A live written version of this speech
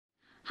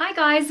Hi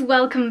guys,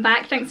 welcome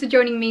back. Thanks for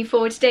joining me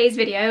for today's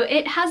video.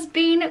 It has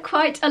been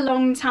quite a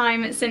long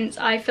time since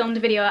I filmed a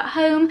video at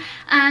home,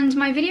 and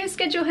my video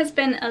schedule has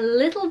been a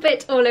little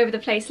bit all over the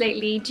place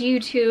lately due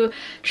to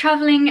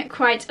traveling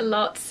quite a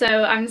lot,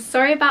 so I'm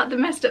sorry about the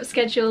messed up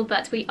schedule,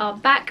 but we are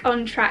back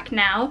on track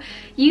now.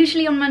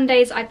 Usually on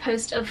Mondays I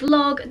post a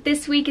vlog.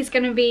 This week is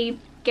going to be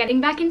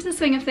getting back into the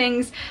swing of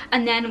things,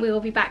 and then we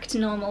will be back to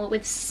normal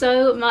with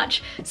so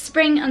much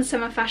spring and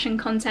summer fashion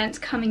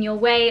content coming your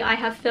way. I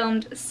have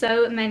filmed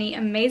so many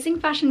amazing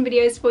fashion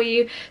videos for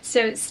you,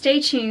 so stay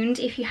tuned.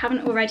 If you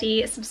haven't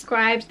already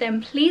subscribed, then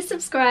please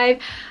subscribe.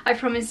 I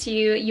promise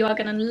you, you are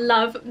gonna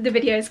love the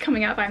videos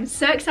coming up. I'm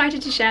so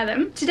excited to share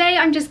them. Today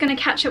I'm just gonna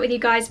catch up with you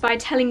guys by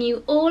telling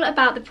you all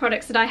about the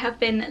products that I have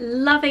been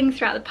loving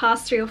throughout the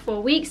past 3 or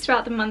 4 weeks,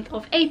 throughout the month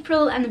of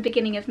April and the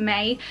beginning of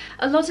May.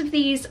 A lot of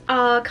these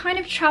are kind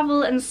of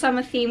travel and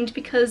summer themed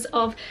because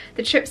of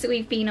the trips that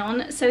we've been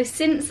on. So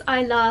since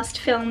I last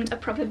filmed a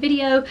proper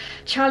video,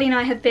 Charlie and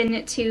I have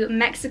been to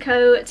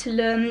Mexico,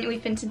 Tulum,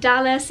 we've been to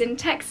Dallas in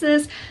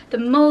Texas, the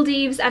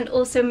Maldives, and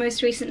also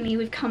most recently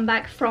we've come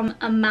back from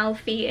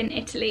Amalfi in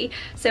Italy.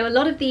 So a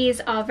lot of these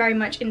are very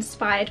much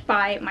inspired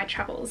by my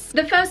travels.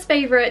 The first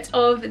favourite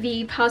of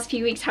the past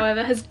few weeks,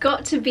 however, has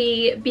got to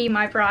be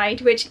My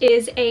Bride, which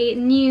is a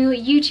new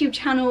YouTube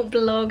channel,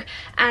 blog,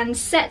 and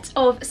set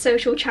of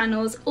social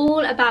channels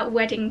all about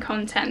wedding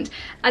content.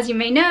 As you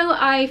may know,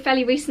 I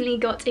fairly recently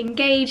got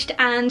engaged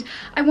and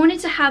I wanted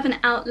to have an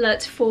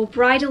outlet for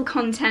bridal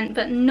content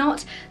but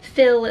not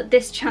fill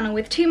this channel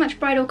with too much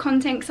bridal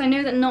content because I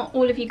know that not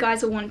all of you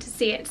guys will want to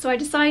see it. So I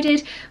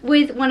decided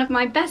with one of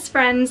my best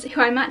friends,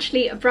 who I'm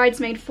actually a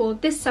bridesmaid for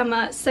this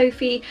summer,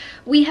 Sophie,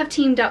 we have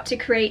teamed up to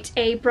create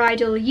a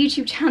bridal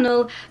YouTube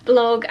channel,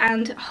 blog,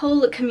 and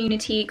whole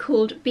community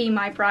called Be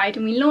My Bride,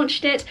 and we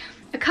launched it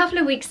a couple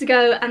of weeks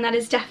ago, and that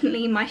is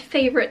definitely my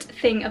favourite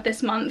thing of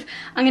this month.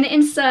 I'm going to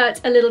insert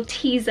a little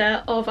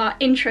teaser of our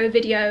intro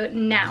video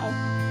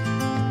now.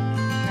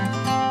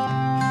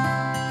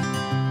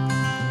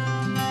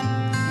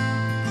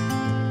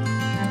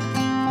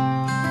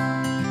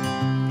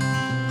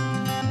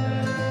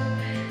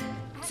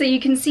 So you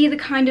can see the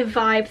kind of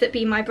vibe that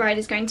Be My Bride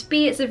is going to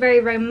be. It's a very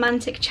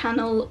romantic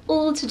channel,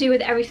 all to do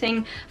with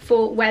everything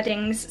for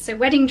weddings. So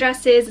wedding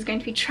dresses, there's going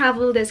to be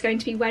travel, there's going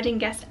to be wedding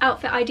guest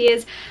outfit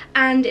ideas,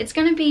 and it's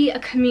going to be a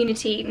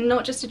community,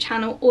 not just a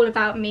channel all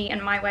about me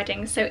and my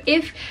wedding. So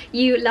if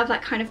you love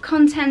that kind of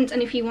content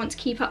and if you want to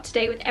keep up to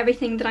date with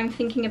everything that I'm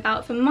thinking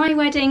about for my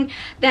wedding,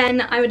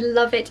 then I would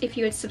love it if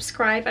you would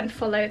subscribe and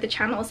follow the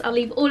channels. I'll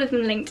leave all of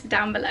them linked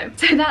down below.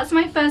 So that's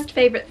my first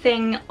favourite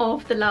thing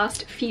of the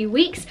last few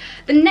weeks.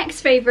 The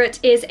next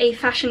favourite is a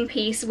fashion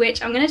piece,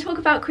 which I'm going to talk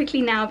about quickly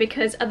now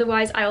because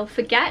otherwise I'll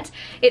forget.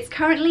 It's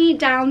currently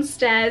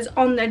downstairs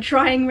on the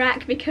drying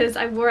rack because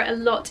I wore it a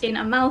lot in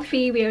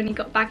Amalfi. We only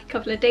got back a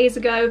couple of days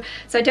ago,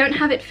 so I don't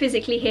have it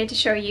physically here to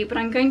show you, but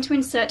I'm going to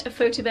insert a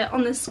photo of it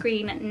on the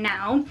screen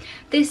now.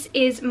 This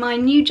is my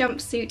new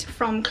jumpsuit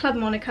from Club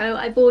Monaco.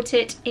 I bought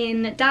it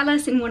in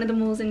Dallas, in one of the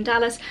malls in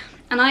Dallas,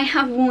 and I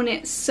have worn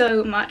it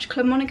so much.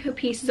 Club Monaco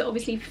pieces are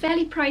obviously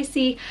fairly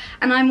pricey,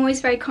 and I'm always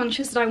very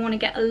conscious that I want to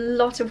get a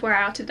lot of wear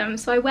out of them,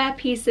 so I wear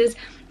pieces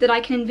that I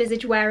can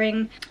envisage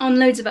wearing on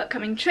loads of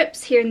upcoming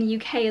trips here in the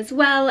UK as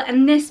well,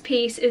 and this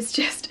piece is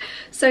just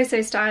so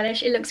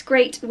stylish. It looks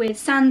great with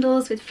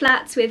sandals, with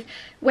flats, with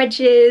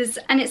wedges,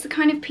 and it's the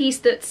kind of piece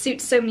that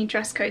suits so many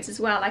dress codes as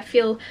well. I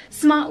feel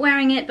smart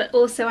wearing it, but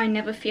also I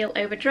never feel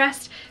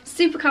overdressed.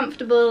 Super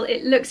comfortable,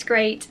 it looks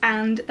great,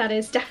 and that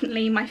is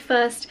definitely my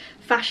first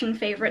fashion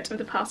favourite of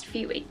the past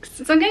few weeks.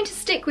 So I'm going to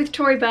stick with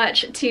Tory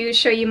Burch to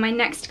show you my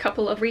next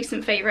couple of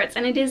recent favourites,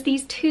 and it is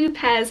these 2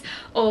 pairs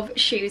of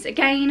shoes.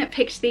 Again,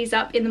 picked these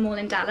up in the mall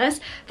in Dallas.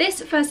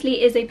 This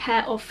firstly is a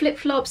pair of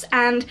flip-flops,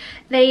 and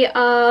they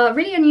are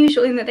really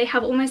unusual in that they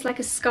have almost like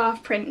a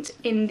scarf print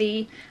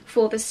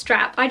for the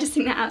strap. I just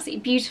think they're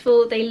absolutely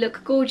beautiful. They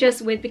look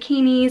gorgeous with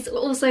bikinis,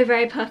 also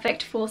very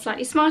perfect for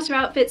slightly smarter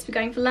outfits, for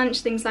going for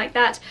lunch, things like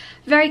that.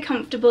 Very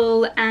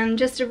comfortable and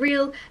just a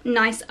real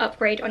nice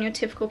upgrade on your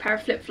typical pair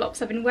of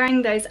flip-flops. I've been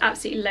wearing those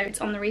absolutely loads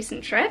on the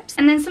recent trips.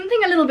 And then something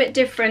a little bit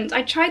different.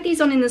 I tried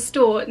these on in the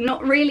store,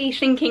 not really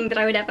thinking that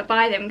I would ever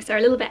buy them because they're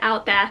a little bit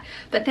out there,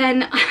 but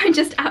then I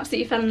just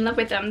absolutely fell in love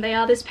with them. They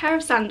are this pair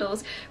of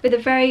sandals with a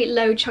very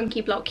low chunky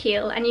block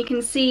heel, and you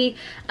can see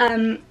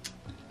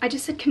I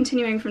just said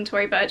continuing from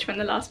Tory Burch when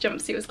the last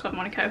jumpsuit was Club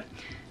Monaco.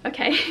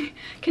 Okay,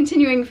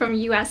 continuing from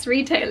US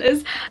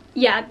retailers.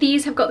 Yeah,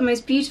 these have got the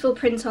most beautiful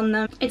print on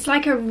them. It's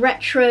like a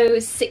retro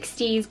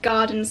 60s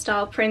garden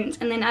style print,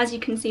 and then as you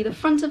can see the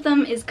front of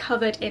them is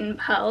covered in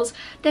pearls.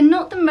 They're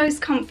not the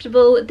most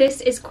comfortable. This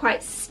is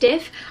quite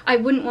stiff. I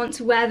wouldn't want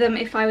to wear them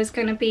if I was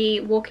going to be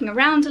walking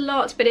around a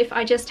lot, but if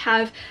I just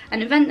have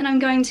an event that I'm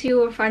going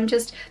to, or if I'm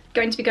just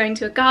going to be going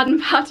to a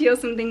garden party or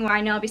something where I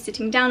know I'll be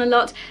sitting down a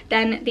lot,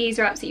 then these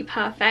are absolutely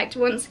perfect.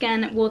 Once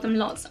again, wore them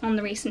lots on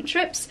the recent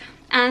trips,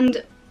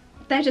 and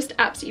they're just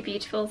absolutely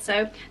beautiful,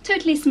 so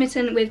totally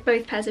smitten with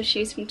both pairs of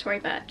shoes from Tory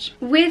Burch.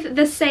 With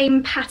the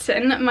same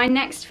pattern, my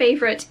next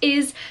favourite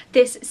is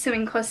this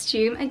swimming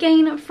costume,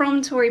 again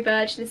from Tory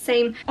Burch, the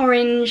same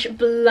orange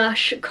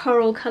blush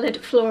coral coloured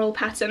floral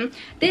pattern.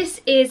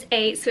 This is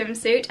a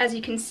swimsuit. As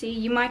you can see,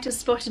 you might have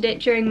spotted it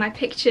during my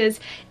pictures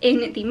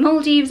in the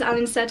Maldives. I'll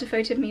insert a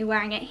photo of me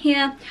wearing it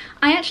here.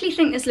 I actually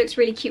think this looks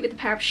really cute with a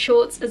pair of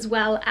shorts as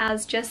well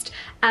as just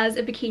as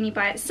a bikini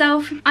by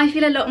itself. I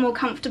feel a lot more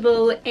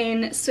comfortable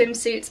in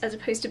swimsuits as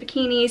opposed to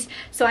bikinis,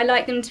 so I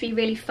like them to be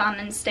really fun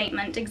and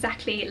statement,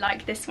 exactly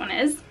like this one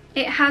is.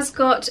 It has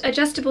got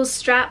adjustable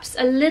straps,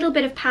 a little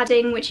bit of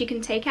padding which you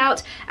can take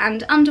out,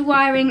 and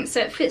underwiring,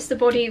 so it fits the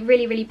body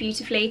really, really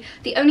beautifully.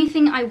 The only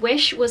thing I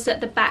wish was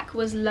that the back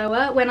was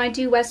lower. When I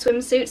do wear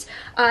swimsuits,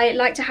 I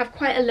like to have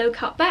quite a low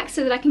cut back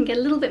so that I can get a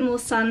little bit more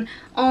sun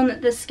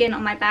on the skin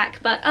on my back,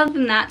 but other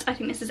than that, I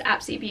think this is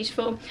absolutely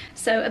beautiful.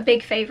 So a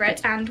big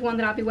favourite, and one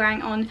that I'll be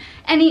wearing on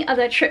any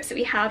other trips that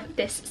we have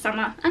this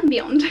summer and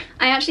beyond.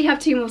 I actually have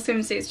 2 more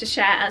swimsuits to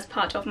share as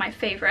part of my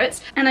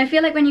favourites, and I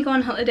feel like when you go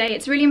on holiday,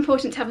 it's really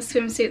important to have a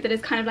swimsuit that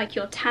is kind of like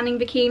your tanning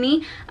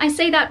bikini. I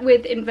say that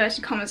with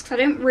inverted commas because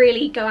I don't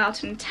really go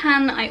out and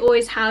tan. I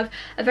always have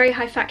a very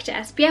high factor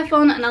SPF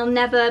on, and I'll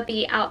never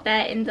be out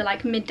there in the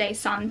like midday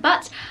sun,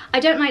 but I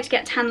don't like to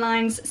get tan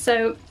lines,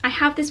 so I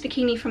have this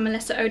bikini from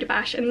Melissa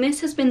Odebash, and this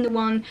has been the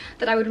one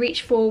that I would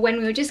reach for when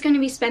we were just going to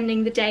be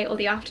spending the day or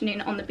the afternoon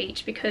on the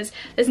beach, because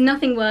there's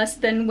nothing worse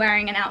than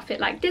wearing an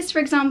outfit like this, for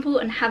example,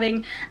 and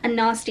having a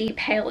nasty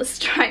pale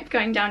stripe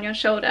going down your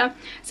shoulder.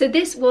 So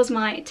this was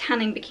my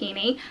tanning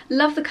bikini.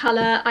 Love the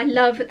colour, I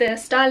love the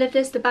style of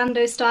this, the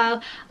bandeau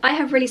style. I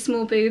have really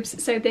small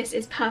boobs, so this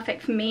is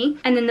perfect for me.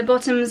 And then the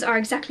bottoms are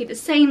exactly the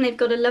same. They've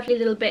got a lovely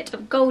little bit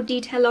of gold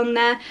detail on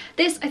there.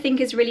 This I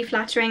think is really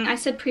flattering. I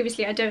said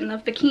previously I don't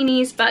love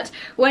bikinis, but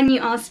when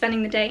you are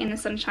spending the day in the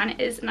sunshine, it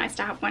is nice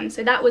to have one.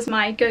 So that was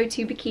my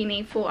go-to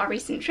bikini for our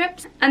recent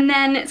trips. And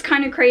then it's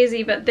kind of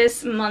crazy, but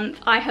this month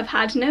I have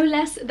had no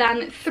less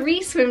than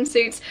 3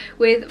 swimsuits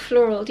with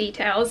floral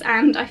details,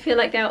 and I feel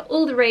like they're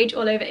all the rage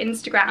all over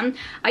Instagram.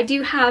 I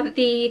do have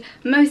the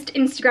most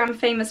Instagram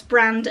famous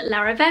brand La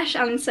Ravesh.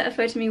 I'll insert a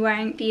photo of me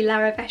wearing the La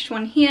Ravesh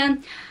one here.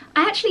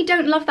 I actually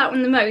don't love that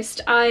one the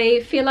most.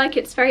 I feel like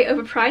it's very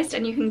overpriced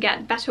and you can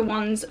get better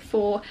ones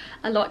for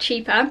a lot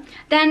cheaper.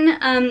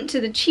 Then to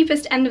the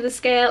cheapest end of the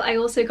scale, I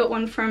also got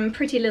one from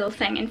Pretty Little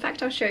Thing. In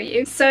fact, I'll show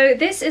you. So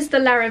this is the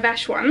La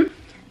Ravesh one,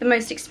 the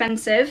most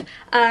expensive.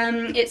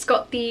 It's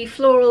got the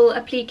floral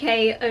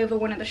applique over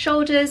one of the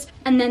shoulders,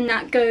 and then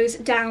that goes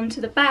down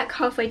to the back,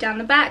 halfway down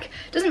the back.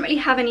 Doesn't really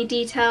have any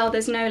detail,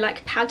 there's no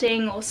like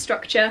padding or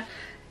structure.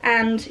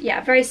 And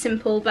yeah, very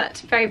simple but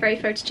very, very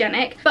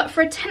photogenic. But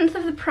for 1/10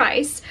 of the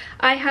price,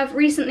 I have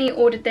recently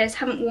ordered this,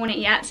 haven't worn it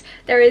yet.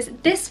 There is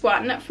this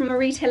one from a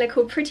retailer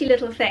called Pretty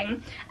Little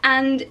Thing,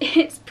 and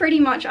it's pretty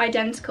much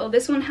identical.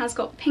 This one has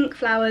got pink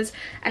flowers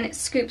and it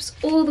scoops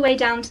all the way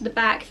down to the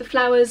back. The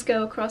flowers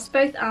go across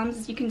both arms,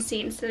 as you can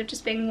see, instead of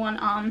just being one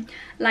arm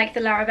like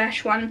the La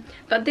Ravesh one.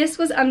 But this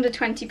was under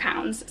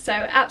 £20, so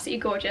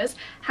absolutely gorgeous.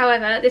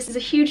 However, this is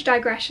a huge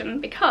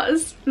digression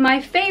because my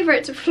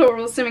favourite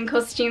floral swimming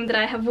costume that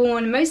I have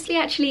worn, mostly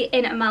actually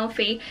in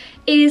Amalfi,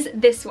 is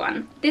this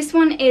one. This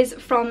one is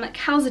from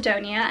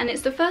Calzedonia, and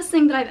it's the first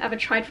thing that I've ever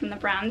tried from the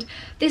brand.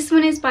 This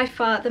one is by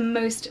far the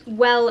most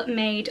well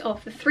made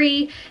of the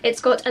 3.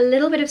 It's got a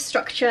little bit of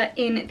structure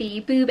in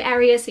the boob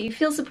area, so you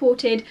feel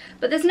supported,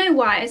 but there's no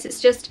wires.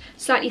 It's just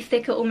slightly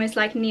thicker, almost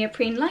like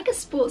neoprene, like a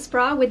sports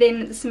bra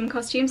within the swim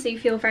costume, so you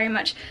feel very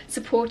much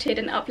supported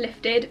and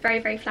uplifted. Very,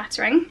 very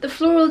flattering. The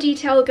floral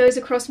detail goes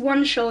across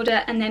one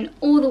shoulder and then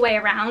all the way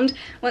around.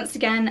 Once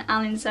again,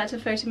 I'll insert a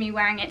photo of me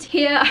wearing it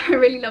here. I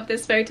really love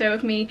this photo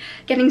of me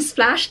getting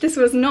splashed. This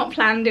was not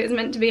planned. It was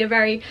meant to be a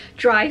very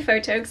dry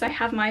photo because I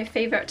have my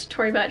favourite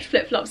Tory Burch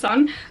flip-flops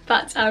on,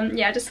 but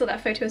yeah, I just thought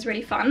that photo was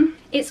really fun.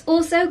 It's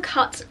also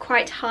cut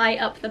quite high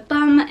up the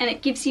bum, and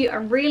it gives you a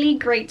really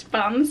great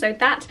bum, so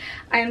that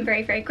I am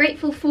very, very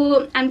grateful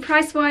for. And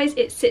price-wise,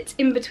 it sits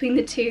in between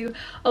the 2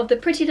 of the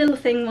Pretty Little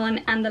Thing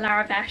one and the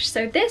La Ravesh.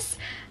 So this,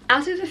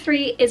 out of the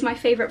 3, is my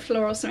favourite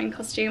floral swimming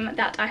costume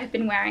that I have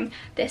been wearing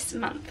this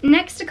month.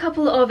 Next, a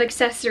couple of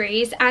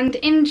accessories, and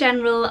in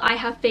general I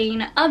have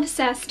been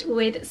obsessed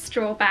with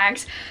straw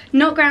bags.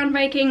 Not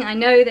groundbreaking, I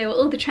know they were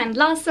all the trend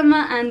last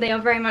summer and they are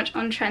very much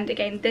on trend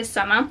again this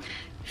summer.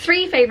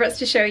 3 favourites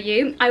to show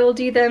you. I will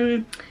do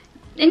them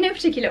in no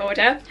particular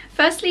order.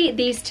 Firstly,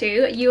 these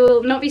 2.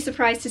 You'll not be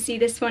surprised to see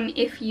this one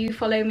if you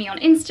follow me on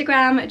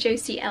Instagram,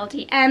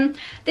 JosieLDN.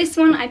 This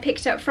one I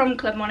picked up from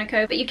Club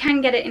Monaco, but you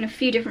can get it in a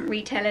few different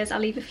retailers. I'll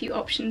leave a few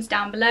options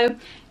down below.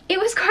 It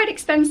was quite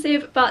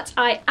expensive, but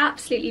I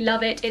absolutely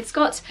love it. It's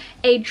got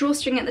a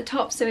drawstring at the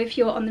top, so if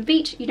you're on the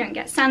beach, you don't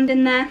get sand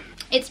in there.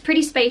 It's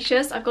pretty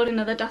spacious. I've got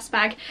another dust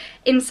bag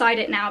inside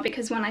it now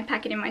because when I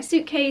pack it in my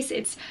suitcase,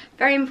 it's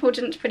very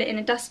important to put it in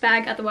a dust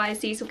bag, otherwise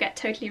these will get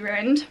totally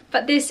ruined.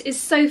 But this is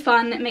so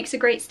fun, it makes a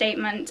great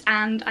statement,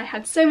 and I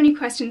had so many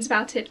questions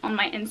about it on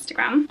my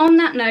Instagram. On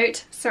that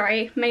note,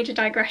 sorry, major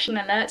digression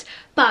alert,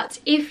 but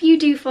if you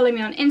do follow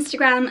me on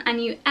Instagram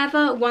and you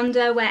ever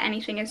wonder where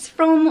anything is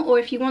from, or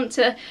if you want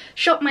to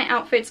shop my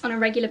outfits on a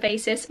regular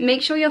basis,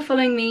 make sure you're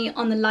following me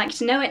on the Like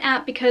to Know It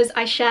app, because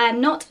I share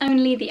not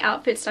only the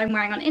outfits that I'm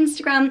wearing on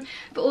Instagram,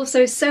 but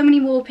also so many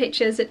more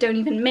pictures that don't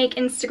even make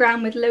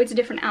Instagram with loads of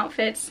different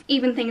outfits,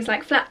 even things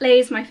like flat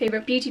lays, my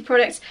favourite beauty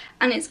products,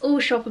 and it's all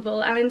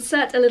shoppable. I'll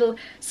insert a little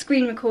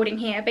screen recording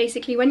here.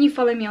 Basically, when you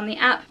follow me on the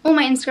app, all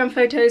my Instagram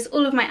photos,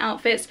 all of my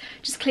outfits,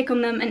 just click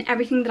on them and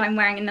everything that I'm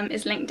wearing in them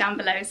is linked down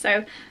below.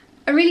 So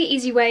a really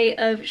easy way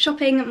of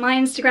shopping my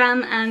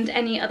Instagram and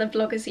any other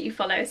bloggers that you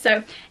follow.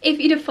 So if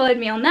you'd have followed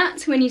me on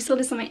that, when you saw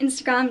this on my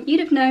Instagram,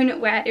 you'd have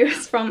known where it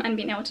was from and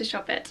been able to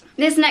shop it.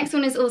 This next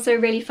one is also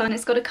really fun.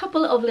 It's got a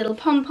couple of little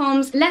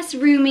pom-poms, less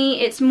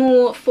roomy, it's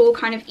more for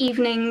kind of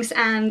evenings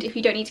and if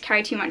you don't need to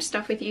carry too much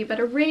stuff with you, but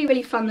a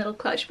really fun little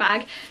clutch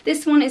bag.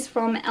 This one is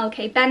from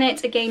LK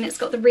Bennett. Again, it's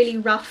got the really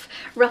rough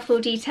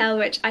ruffle detail,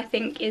 which I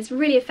think is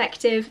really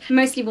effective.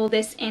 Mostly wore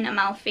this in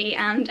Amalfi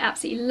and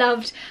absolutely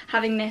loved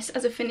having this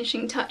as a finishing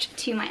touch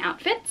to my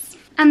outfits.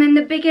 And then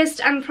the biggest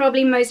and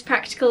probably most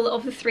practical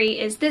of the three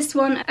is this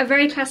one, a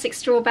very classic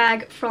straw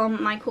bag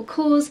from Michael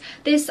Kors.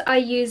 This I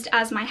used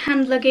as my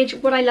hand luggage.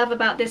 What I love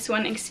about this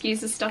one,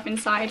 excuse the stuff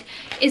inside,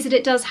 is that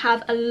it does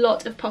have a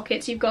lot of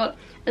pockets. You've got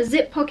a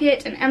zip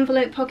pocket, an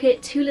envelope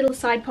pocket, two little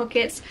side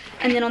pockets,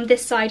 and then on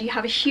this side you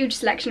have a huge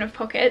selection of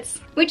pockets,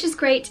 which is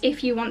great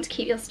if you want to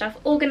keep your stuff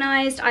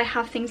organised. I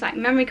have things like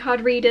memory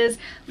card readers,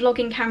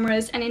 vlogging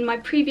cameras, and in my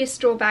previous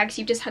straw bags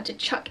you just had to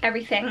chuck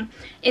everything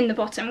in the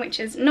bottom, which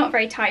is not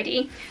very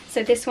tidy.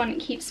 So this one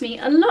keeps me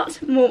a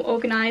lot more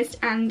organised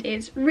and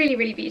is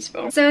really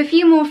beautiful. So a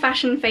few more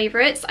fashion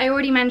favourites. I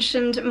already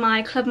mentioned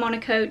my Club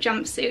Monaco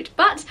jumpsuit,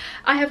 but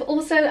I have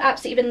also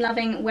absolutely been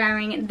loving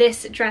wearing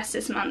this dress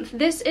this month.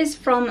 This is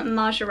from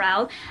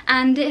Marjorelle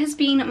and it has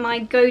been my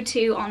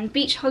go-to on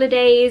beach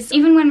holidays.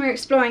 Even when we're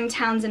exploring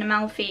towns in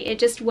Amalfi, it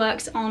just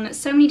works on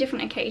so many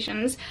different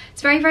occasions.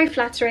 It's very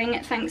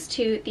flattering thanks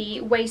to the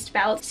waist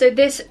belt. So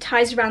this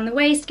ties around the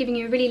waist, giving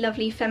you a really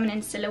lovely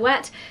feminine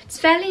silhouette. It's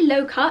fairly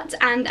low cut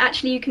and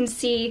actually you can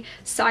see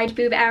side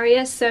boob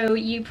area, so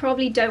you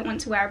probably don't want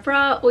to wear a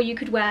bra, or you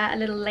could wear a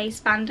little lace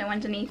bandeau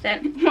underneath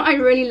it. What I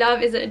really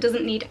love is that it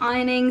doesn't need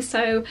ironing,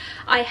 so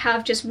I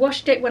have just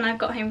washed it when I've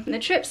got home from the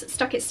trips,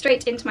 stuck it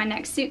straight into my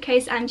next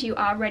suitcase and you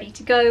are ready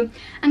to go.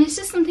 And it's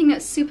just something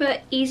that's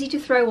super easy to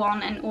throw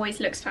on and always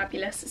looks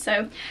fabulous.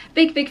 So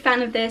big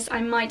fan of this.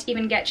 I might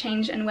even get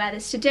changed and wear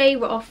this today.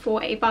 We're off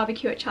for a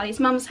barbecue at Charlie's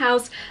mum's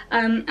house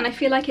and I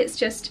feel like it's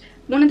just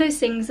one of those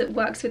things that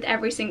works with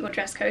every single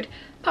dress code,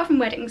 apart from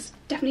weddings.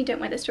 Definitely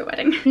don't wear this to a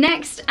wedding.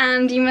 Next,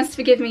 and you must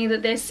forgive me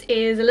that this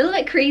is a little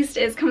bit creased,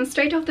 it's come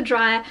straight off the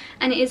dryer,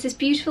 and it is this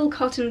beautiful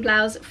cotton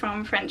blouse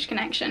from French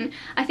Connection.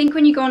 I think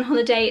when you go on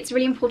holiday, it's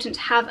really important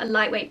to have a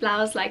lightweight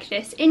blouse like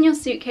this in your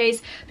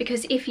suitcase,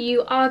 because if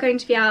you are going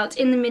to be out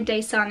in the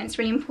midday sun, it's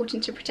really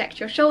important to protect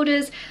your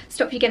shoulders,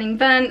 stop you getting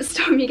burnt,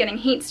 stop you getting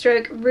heat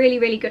stroke.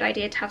 Really good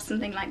idea to have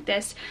something like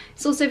this.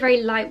 It's also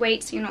very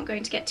lightweight, so you're not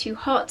going to get too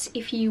hot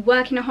if you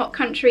work in a hot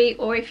country,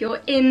 or if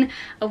you're in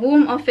a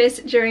warm office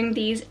during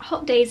these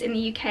hot days in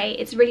the UK.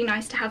 It's really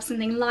nice to have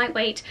something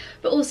lightweight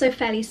but also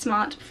fairly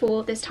smart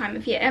for this time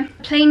of year.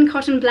 Plain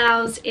cotton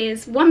blouse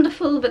is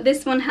wonderful, but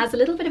this one has a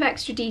little bit of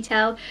extra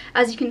detail.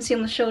 As you can see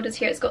on the shoulders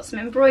here, it's got some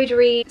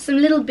embroidery, some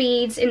little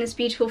beads in this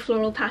beautiful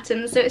floral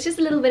pattern, so it's just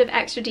a little bit of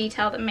extra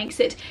detail that makes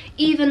it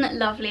even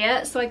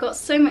lovelier. So I got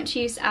so much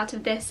use out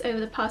of this over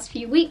the past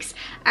few weeks,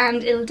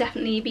 and it'll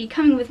definitely be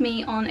coming with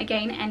me on,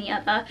 again, any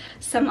other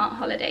summer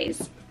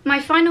holidays. My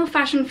final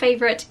fashion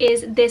favourite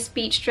is this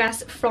beach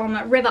dress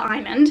from River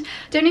Island.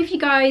 Don't know if you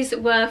guys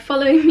were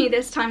following me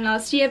this time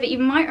last year, but you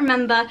might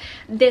remember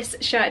this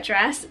shirt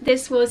dress.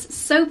 This was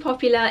so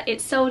popular,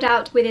 it sold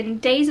out within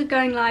days of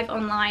going live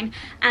online,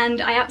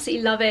 and I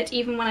absolutely love it.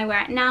 Even when I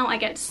wear it now, I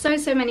get so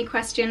many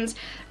questions.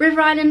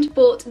 River Island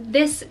bought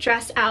this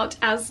dress out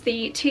as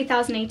the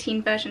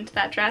 2018 version to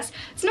that dress.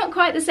 It's not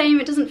quite the same,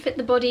 it doesn't fit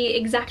the body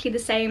exactly the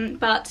same,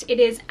 but it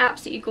is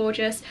absolutely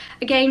gorgeous.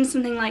 Again,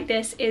 something like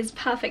this is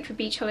perfect for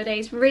beach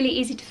holidays, really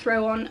easy to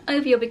throw on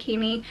over your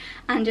bikini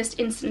and just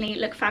instantly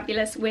look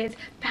fabulous with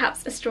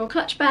perhaps a straw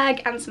clutch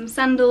bag and some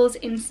sandals.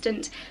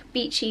 Instant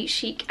beachy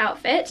chic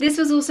outfit. This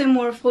was also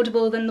more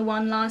affordable than the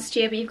one last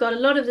year, but you've got a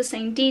lot of the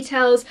same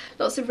details,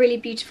 lots of really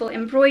beautiful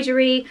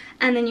embroidery,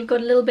 and then you've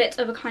got a little bit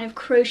of a kind of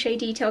crochet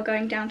detail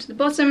going down to the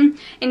bottom.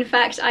 In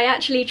fact, I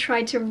actually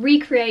tried to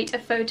recreate a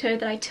photo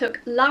that I took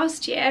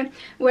last year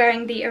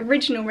wearing the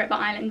original River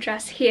Island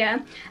dress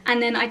here,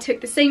 and then I took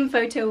the same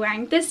photo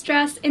wearing this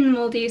dress in the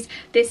Maldives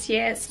this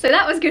year. So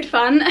that was good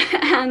fun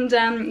and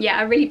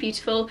yeah, a really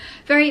beautiful,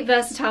 very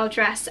versatile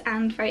dress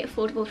and very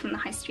affordable from the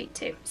high street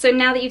too. So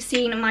now that you've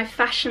seen my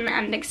fashion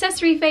and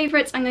accessory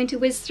favourites, I'm going to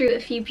whiz through a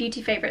few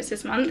beauty favourites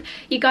this month.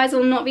 You guys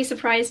will not be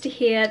surprised to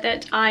hear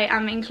that I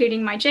am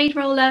including my jade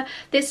roller.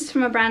 This is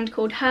from a brand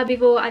called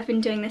Herbivore. I've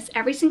been doing this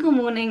every single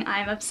morning.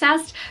 I'm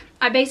obsessed.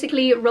 I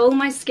basically roll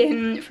my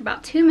skin for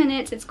about 2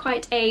 minutes. It's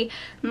quite a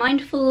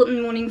mindful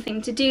morning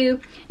thing to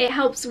do. It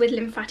helps with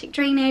lymphatic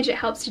drainage, it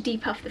helps to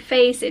depuff the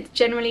face, it's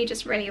generally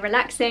just really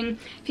relaxing.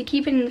 If you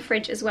keep it in the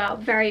fridge as well,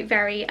 very,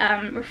 very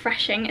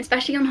refreshing,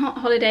 especially on hot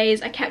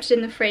holidays. I kept it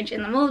in the fridge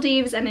in the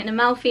Maldives and in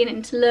Amalfi and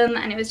in Tulum,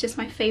 and it was just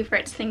my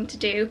favourite thing to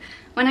do.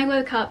 When I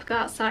woke up, go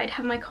outside,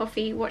 have my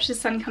coffee, watch the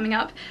sun coming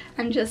up,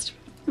 and just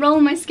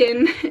roll my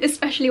skin,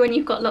 especially when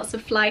you've got lots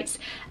of flights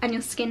and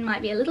your skin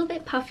might be a little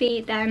bit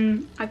puffy,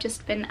 then I've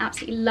just been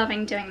absolutely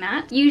loving doing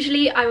that.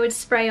 Usually I would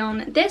spray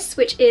on this,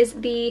 which is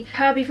the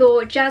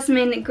Herbivore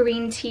Jasmine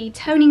Green Tea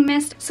Toning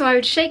Mist. So I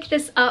would shake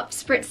this up,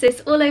 spritz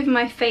this all over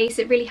my face.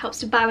 It really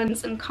helps to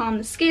balance and calm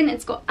the skin.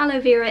 It's got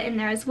aloe vera in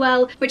there as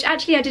well, which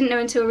actually I didn't know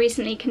until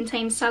recently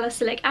contains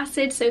salicylic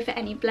acid, so for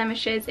any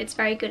blemishes it's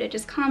very good at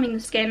just calming the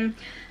skin.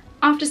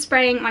 After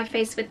spraying my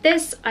face with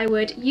this, I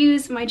would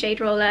use my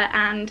jade roller,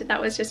 and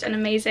that was just an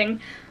amazing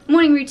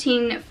morning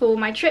routine for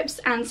my trips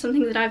and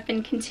something that I've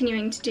been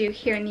continuing to do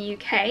here in the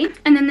UK.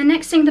 And then the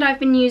next thing that I've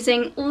been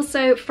using,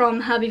 also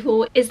from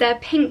Herbivore, is their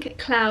Pink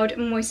Cloud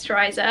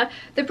Moisturiser.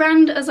 The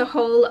brand as a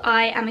whole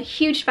I am a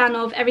huge fan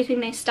of.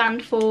 Everything they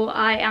stand for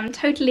I am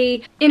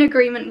totally in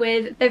agreement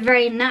with. They're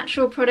very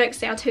natural products,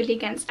 they are totally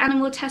against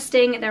animal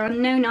testing, there are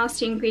no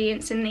nasty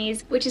ingredients in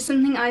these, which is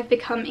something I've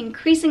become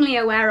increasingly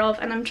aware of,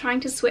 and I'm trying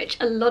to switch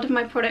a lot of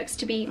my products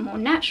to be more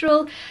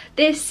natural.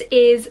 This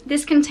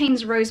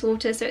contains rose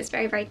water, so it's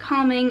very, very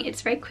calming,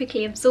 it's very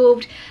quickly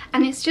absorbed,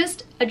 and it's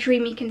just a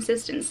dreamy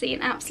consistency,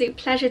 an absolute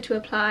pleasure to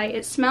apply.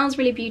 It smells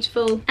really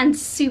beautiful and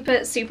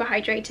super, super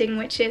hydrating,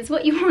 which is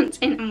what you want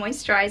in a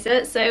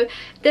moisturiser. So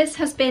this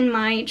has been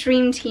my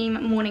dream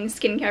team morning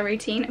skincare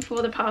routine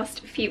for the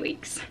past few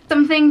weeks.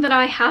 Something that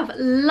I have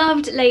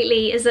loved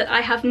lately is that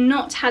I have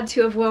not had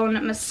to have worn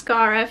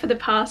mascara for the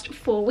past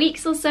 4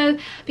 weeks or so,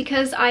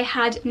 because I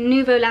had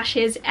Nouveau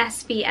Lashes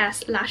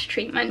SVS lash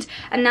treatment,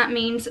 and that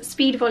means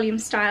speed volume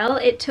style.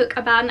 It took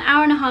about an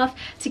hour and a half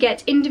to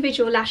get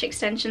individual lash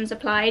extensions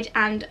applied,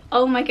 and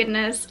oh my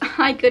goodness,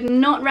 I could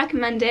not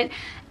recommend it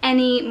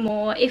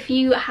anymore. If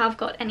you have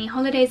got any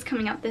holidays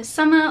coming up this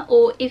summer,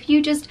 or if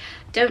you just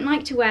don't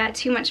like to wear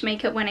too much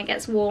makeup when it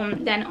gets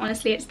warm, then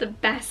honestly it's the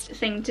best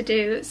thing to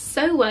do.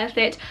 So worth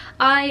it.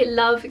 I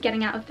love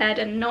getting out of bed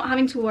and not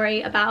having to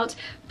worry about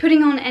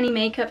putting on any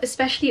makeup,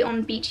 especially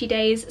on beachy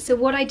days. So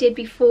what I did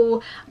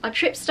before our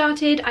trip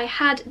started, I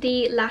had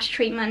the lash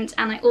treatment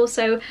and I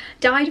also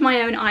dyed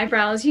my own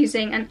eyebrows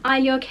using an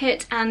eyelure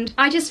kit, and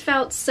I just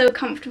felt so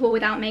comfortable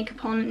without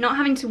makeup on, not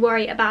having to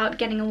worry about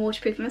getting a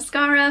waterproof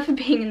mascara for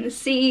being in the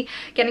sea,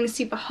 getting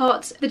super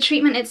hot. The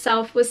treatment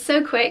itself was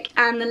so quick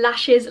and the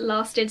lashes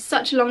lasted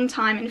such a long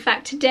time. In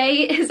fact,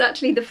 today is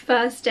actually the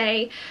first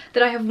day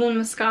that I have worn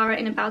mascara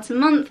in about a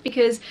month,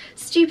 because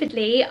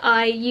stupidly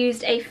I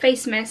used a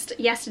face mist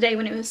yesterday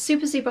when it was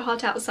super, super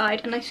hot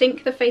outside, and I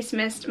think the face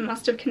mist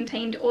must have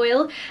contained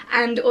oil,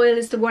 and oil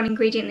is the one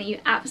ingredient that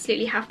you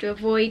absolutely have to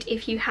avoid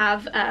if you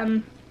have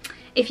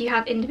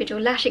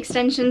individual lash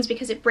extensions,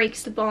 because it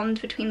breaks the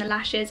bond between the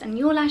lashes and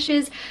your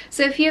lashes.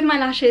 So a few of my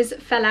lashes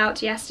fell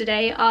out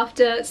yesterday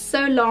after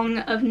so long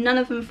of none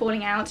of them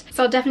falling out,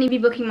 so I'll definitely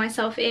be booking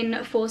myself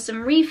in for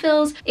some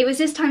refills. It was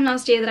this time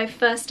last year that I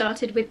first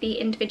started with the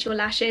individual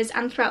lashes,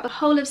 and throughout the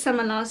whole of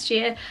summer last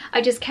year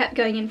I just kept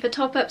going in for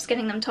top-ups,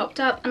 getting them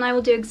topped up, and I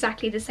will do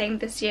exactly the same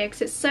this year,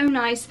 because it's so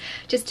nice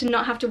just to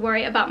not have to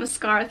worry about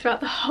mascara throughout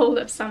the whole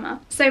of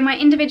summer. So my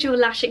individual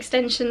lash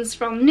extensions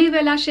from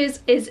Nouveau Lashes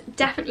is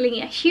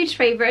definitely a huge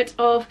favourite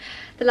of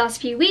the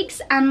last few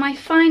weeks, and my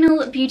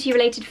final beauty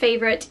related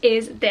favourite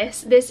is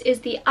this. This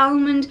is the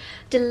Almond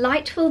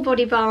Delightful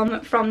Body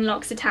Balm from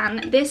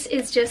L'Occitane. This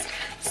is just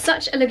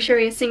such a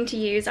luxurious thing to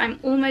use. I'm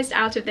almost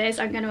out of this.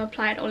 I'm going to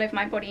apply it all over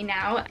my body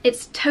now.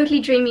 It's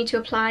totally dreamy to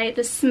apply.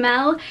 The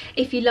smell,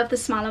 if you love the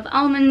smell of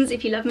almonds,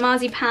 if you love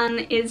marzipan,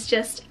 is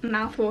just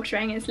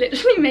mouth-watering. It's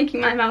literally making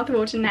my mouth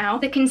water now.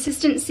 The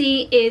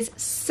consistency is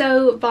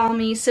so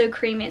balmy, so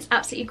creamy. It's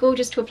absolutely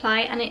gorgeous to apply,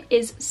 and it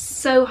is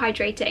so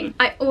hydrating.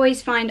 I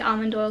always find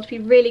almond oil to be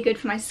really good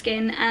for my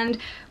skin, and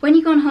when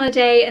you go on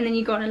holiday and then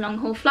you go on a long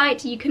haul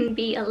flight, you can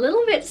be a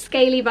little bit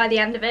scaly by the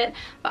end of it,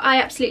 but I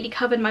absolutely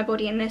covered my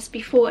body in this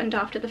before and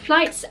after the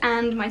flights,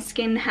 and my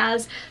skin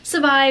has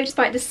survived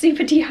despite the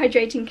super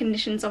dehydrating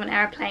conditions of an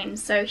airplane.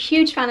 So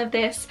huge fan of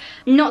this.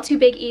 Not too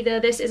big either.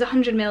 This is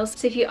 100 mils,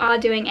 so if you are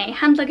doing a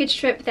hand luggage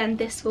trip, then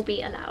this will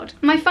be allowed.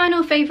 My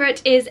final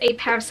favourite is a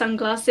pair of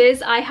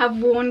sunglasses. I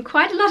have worn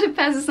quite a lot of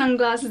pairs of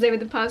sunglasses over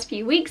the past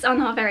few weeks on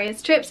our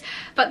various trips,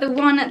 but the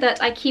one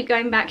that I keep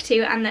going back to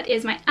and that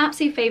is my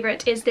absolute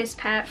favourite is this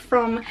pair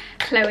from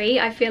Chloe.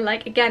 I feel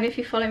like, again, if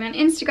you follow me on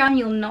Instagram,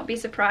 you'll not be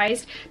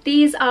surprised.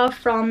 These are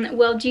from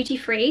World Duty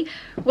Free.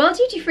 World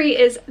Duty Free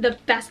is the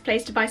best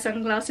place to buy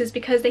sunglasses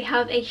because they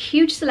have a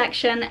huge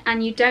selection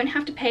and you don't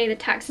have to pay the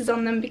taxes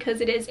on them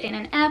because it is in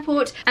an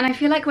airport, and I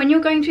feel like when you're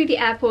going through the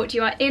airport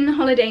you are in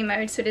holiday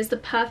mode, so it is the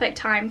perfect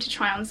time to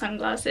try on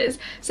sunglasses.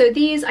 So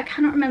these, I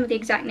cannot remember the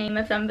exact name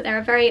of them, but they're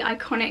a very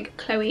iconic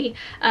Chloe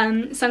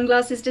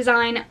sunglasses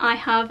design. I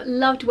have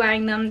loved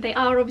wearing them. They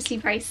are obviously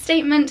very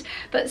statement,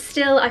 but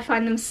still I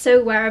find them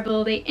so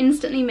wearable. They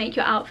instantly make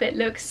your outfit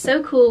look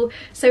so cool,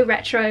 so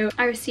retro.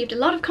 I received a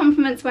lot of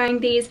compliments wearing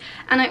these,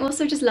 and I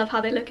also just love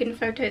how they look in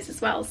photos as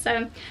well.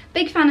 So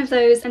big fan of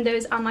those, and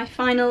those are my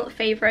final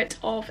favourite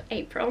of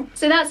April.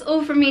 So that's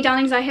all from me,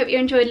 darlings. I hope you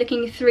enjoyed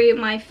looking through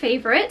my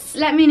favourites.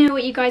 Let me know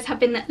what you guys have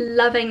been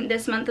loving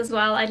this month as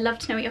well. I'd love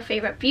to know what your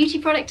favourite beauty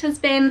product has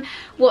been,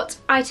 what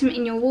item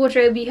in your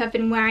wardrobe you have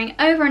been wearing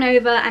over and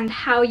over, and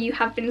how you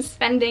have been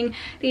spending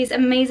these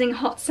amazing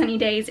hot sunny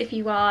days if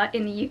you are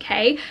in the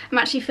UK. I'm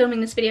actually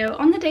filming this video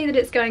on the day that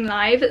it's going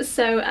live,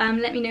 so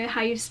let me know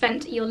how you've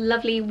spent your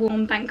lovely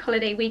warm bank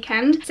holiday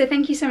weekend. So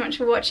thank you so much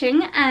for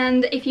watching,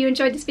 and if you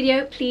enjoyed this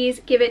video,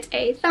 please give it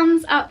a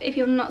thumbs up. If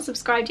you're not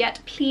subscribed yet,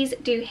 please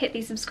do hit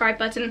the subscribe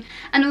button.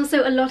 And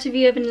also, a lot of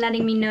you have been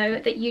letting me know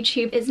that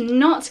YouTube is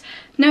not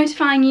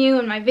notifying you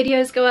when my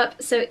videos go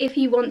up, so if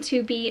you want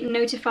to be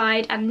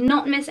notified and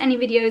not miss any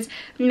videos,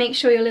 make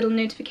sure your little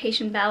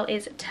notification bell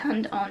is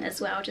turned on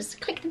as well.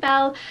 Just click the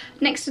bell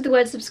next to the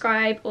word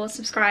subscribe or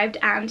subscribed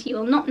and you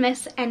will not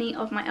miss any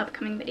of my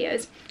upcoming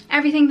videos.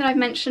 Everything that I've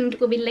mentioned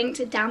will be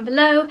linked down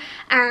below,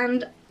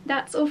 and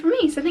that's all from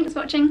me. So thanks for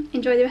watching,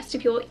 enjoy the rest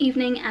of your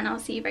evening, and I'll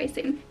see you very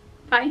soon.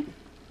 Bye.